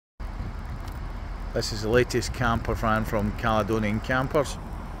This is the latest camper van from Caledonian Campers.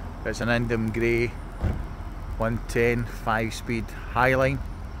 It's an Indium Grey 110 5-speed Highline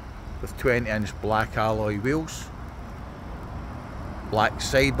with 20-inch black alloy wheels, black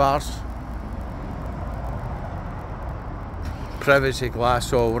sidebars, privacy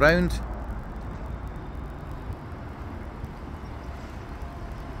glass all round,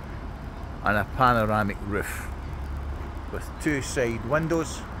 and a panoramic roof with 2 side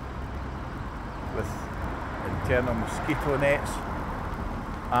windows with internal mosquito nets,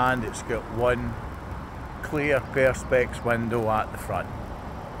 and it's got 1 clear perspex window at the front.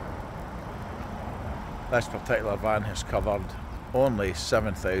 This particular van has covered only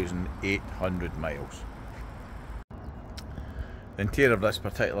 7,800 miles. The interior of this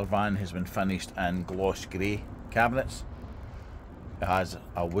particular van has been finished in gloss grey cabinets. It has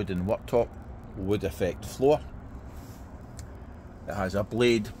a wooden worktop, wood effect floor. It has a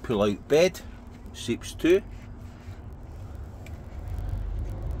blade pull-out bed, seeps 2.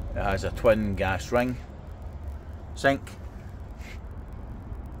 It has a twin gas ring, sink,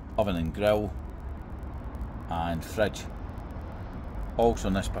 oven and grill, and fridge. Also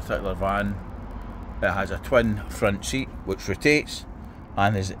in this particular van, it has a twin front seat which rotates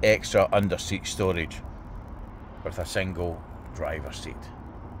and has extra under seat storage with a single driver's seat.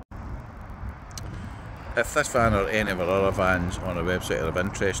 If this van or any of our other vans on our website are of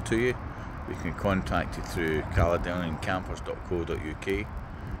interest to you, you can contact it through caledoniancampers.co.uk. You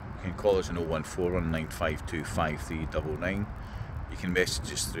can call us on 01419525399. You can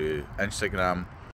message us through Instagram,